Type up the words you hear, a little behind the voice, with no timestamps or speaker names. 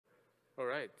All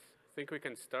right, I think we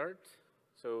can start.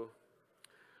 So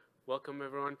welcome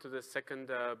everyone to the second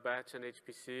batch and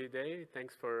HPC day.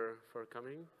 Thanks for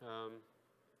coming.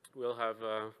 We'll have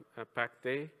a packed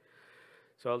day.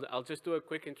 So I'll just do a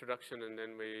quick introduction and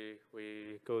then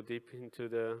we go deep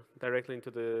into directly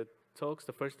into the talks.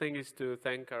 The first thing is to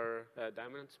thank our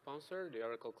Diamond sponsor, the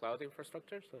Oracle Cloud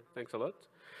Infrastructure. So thanks a lot.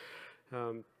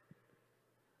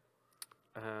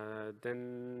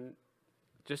 Then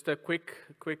just a quick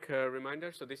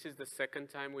reminder. So this is the second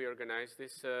time we organize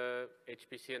this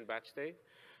HPC and Batch Day.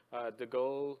 The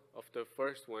goal of the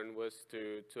first one was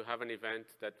to have an event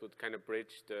that would kind of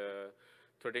bridge the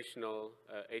traditional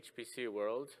HPC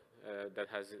world that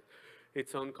has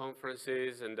its own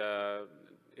conferences and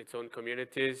its own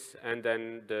communities, and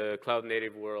then the cloud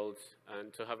native world.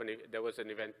 And to have there was an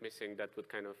event missing that would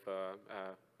kind of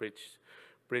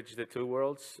bridge the two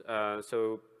worlds.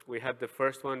 So we had the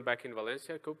first one back in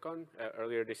Valencia, KubeCon,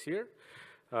 earlier this year.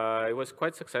 It was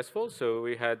quite successful. So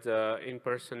we had in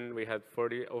person, we had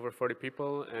over 40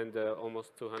 people and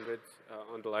almost 200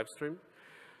 on the live stream.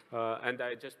 And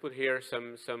I just put here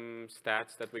some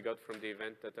stats that we got from the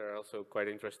event that are also quite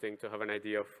interesting to have an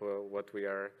idea of what we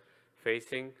are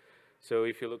facing. So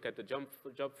if you look at the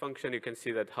job function, you can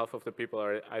see that half of the people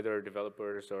are either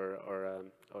developers or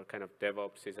kind of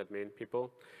DevOps, sysadmin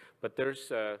people. But there's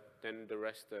then the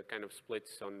rest kind of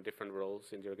splits on different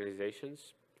roles in the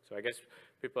organizations. So I guess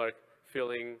people are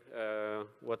feeling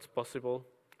what's possible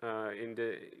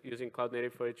using Cloud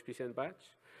Native for HPC and Batch.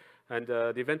 And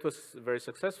the event was very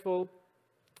successful.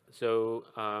 So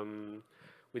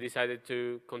we decided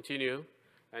to continue.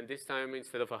 And this time,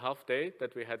 instead of a half day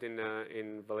that we had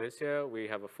in Valencia, we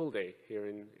have a full day here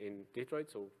in Detroit.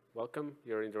 So welcome,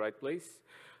 you're in the right place.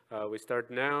 We start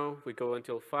now, we go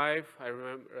until 5. I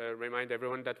remind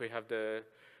everyone that we have the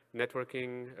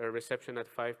networking reception at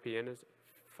 5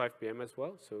 p.m. As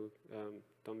well, so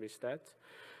don't miss that.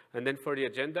 And then for the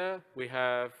agenda, we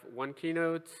have one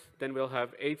keynote, then we'll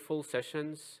have 8 full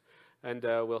sessions, and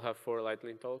we'll have 4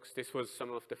 lightning talks. This was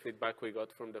some of the feedback we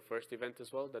got from the first event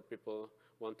as well, that people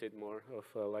wanted more of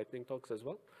lightning talks as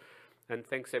well. And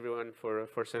thanks everyone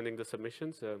for sending the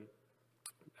submissions.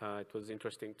 It was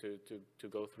interesting to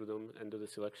go through them and do the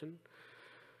selection.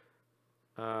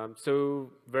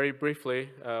 So very briefly,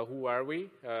 who are we?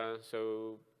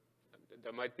 So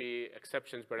there might be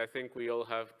exceptions, but I think we all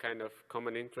have kind of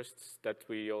common interests that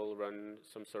we all run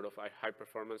some sort of high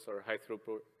performance or high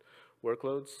throughput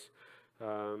workloads,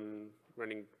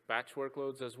 running batch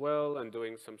workloads as well, and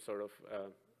doing some sort of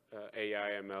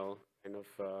AI, ML kind of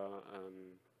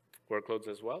workloads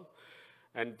as well.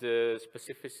 And the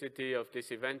specificity of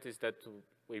this event is that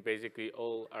we basically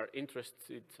all are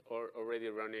interested or already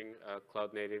running a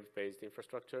cloud native based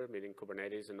infrastructure, meaning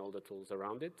Kubernetes and all the tools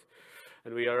around it.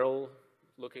 And we are all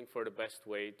looking for the best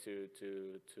way to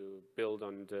build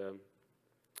on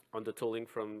the tooling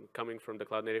coming from the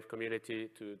cloud native community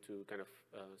to kind of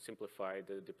simplify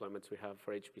the deployments we have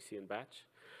for HPC and batch.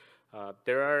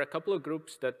 There are a couple of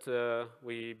groups that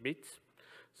we meet.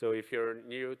 So if you're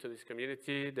new to this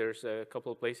community, there's a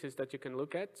couple of places that you can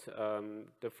look at.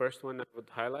 The first one I would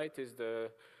highlight is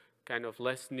the kind of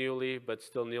less newly, but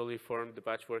still newly formed the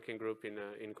batch working group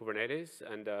in Kubernetes.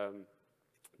 And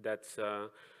that's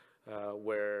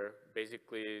where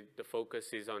basically the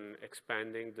focus is on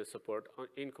expanding the support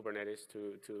in Kubernetes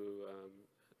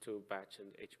to batch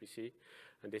and HPC.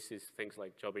 And this is things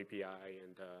like Job API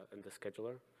and the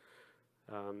scheduler.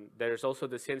 There's also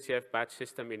the CNCF Batch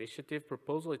System Initiative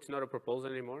proposal. It's not a proposal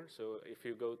anymore. So if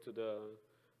you go to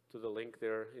the link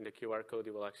there in the QR code,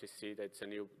 you will actually see that it's a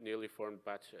newly formed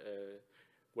batch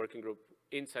working group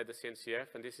inside the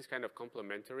CNCF. And this is kind of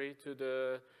complementary to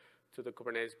the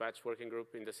Kubernetes Batch Working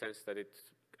Group in the sense that it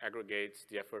aggregates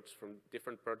the efforts from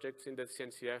different projects in the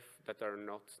CNCF that are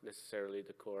not necessarily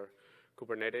the core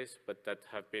Kubernetes, but that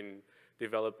have been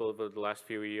developed over the last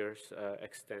few years,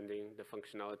 extending the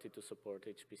functionality to support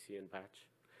HPC and batch.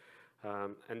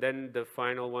 And then the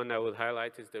final one I would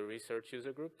highlight is the research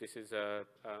user group. This is a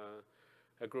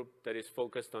group that is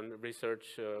focused on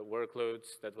research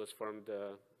workloads that was formed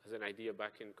as an idea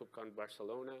back in KubeCon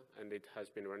Barcelona, and it has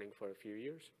been running for a few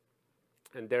years.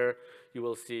 And there you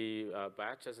will see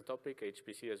batch as a topic,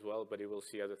 HPC as well, but you will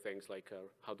see other things like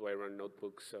how do I run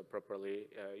notebooks properly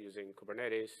using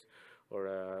Kubernetes,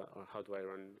 or how do I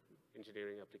run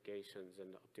engineering applications and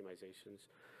optimizations.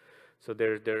 So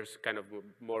there's kind of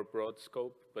more broad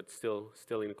scope, but still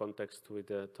in context with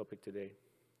the topic today.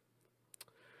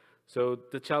 So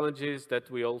the challenges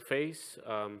that we all face,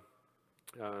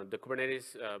 the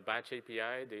Kubernetes batch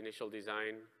API, the initial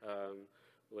design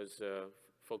was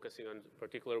focusing on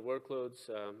particular workloads.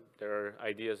 There are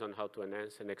ideas on how to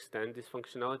enhance and extend this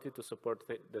functionality to support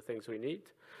the things we need.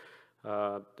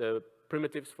 The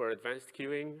primitives for advanced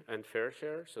queuing and fair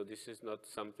share. So this is not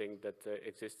something that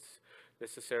exists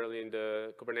necessarily in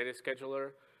the Kubernetes scheduler.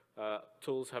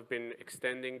 Tools have been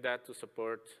extending that to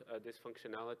support this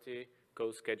functionality,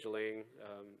 co-scheduling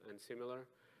and similar.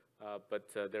 But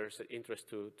there's an interest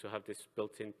to have this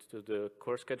built into the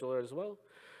core scheduler as well.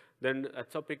 Then a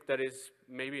topic that is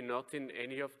maybe not in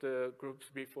any of the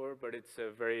groups before, but it's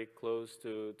very close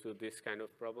to this kind of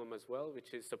problem as well,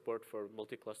 which is support for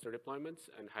multi-cluster deployments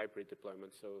and hybrid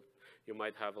deployments. So you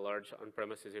might have a large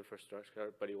on-premises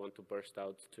infrastructure, but you want to burst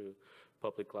out to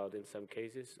public cloud in some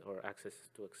cases, or access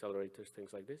to accelerators,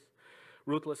 things like this.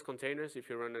 Rootless containers, if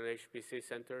you run an HPC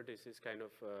center, this is kind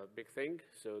of a big thing.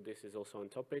 So this is also on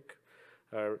topic.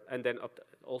 And then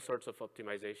all sorts of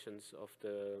optimizations of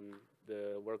the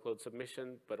workload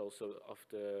submission, but also of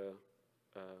the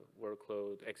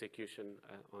workload execution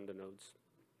on the nodes.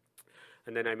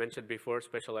 And then I mentioned before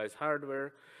specialized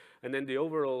hardware. And then the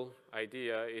overall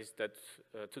idea is that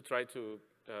to try to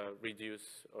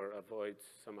reduce or avoid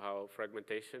somehow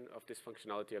fragmentation of this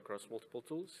functionality across multiple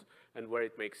tools, and where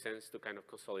it makes sense to kind of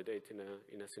consolidate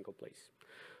in a single place.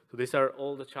 So these are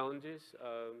all the challenges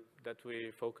that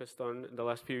we focused on in the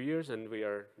last few years, and we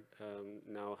are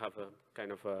now have a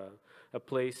kind of a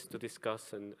place to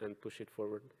discuss and push it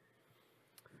forward.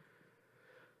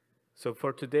 So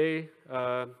for today,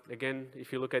 again,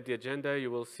 if you look at the agenda,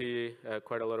 you will see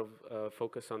quite a lot of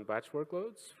focus on batch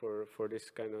workloads for this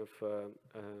kind of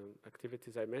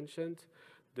activities I mentioned.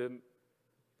 The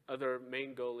other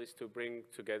main goal is to bring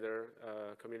together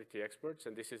community experts,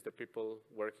 and this is the people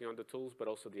working on the tools, but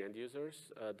also the end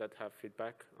users that have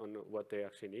feedback on what they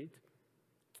actually need.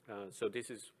 So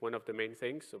this is one of the main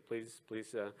things, so please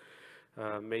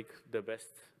make the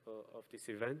best of this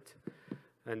event.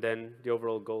 And then the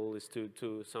overall goal is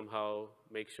to somehow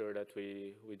make sure that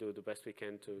we do the best we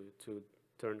can to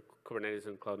turn Kubernetes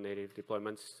and cloud native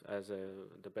deployments as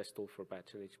the best tool for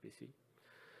batch and HPC.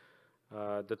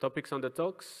 The topics on the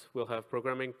talks, we'll have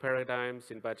programming paradigms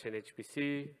in batch and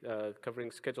HPC, covering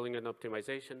scheduling and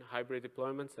optimization, hybrid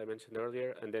deployments I mentioned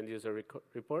earlier, and then user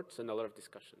reports and a lot of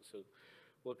discussion. So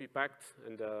we'll be packed,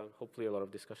 and hopefully a lot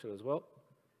of discussion as well.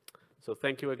 So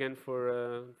thank you again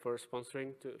for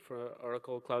sponsoring for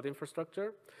Oracle Cloud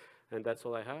Infrastructure, and that's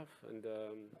all I have. And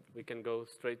we can go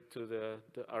straight to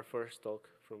our first talk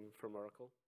from Oracle.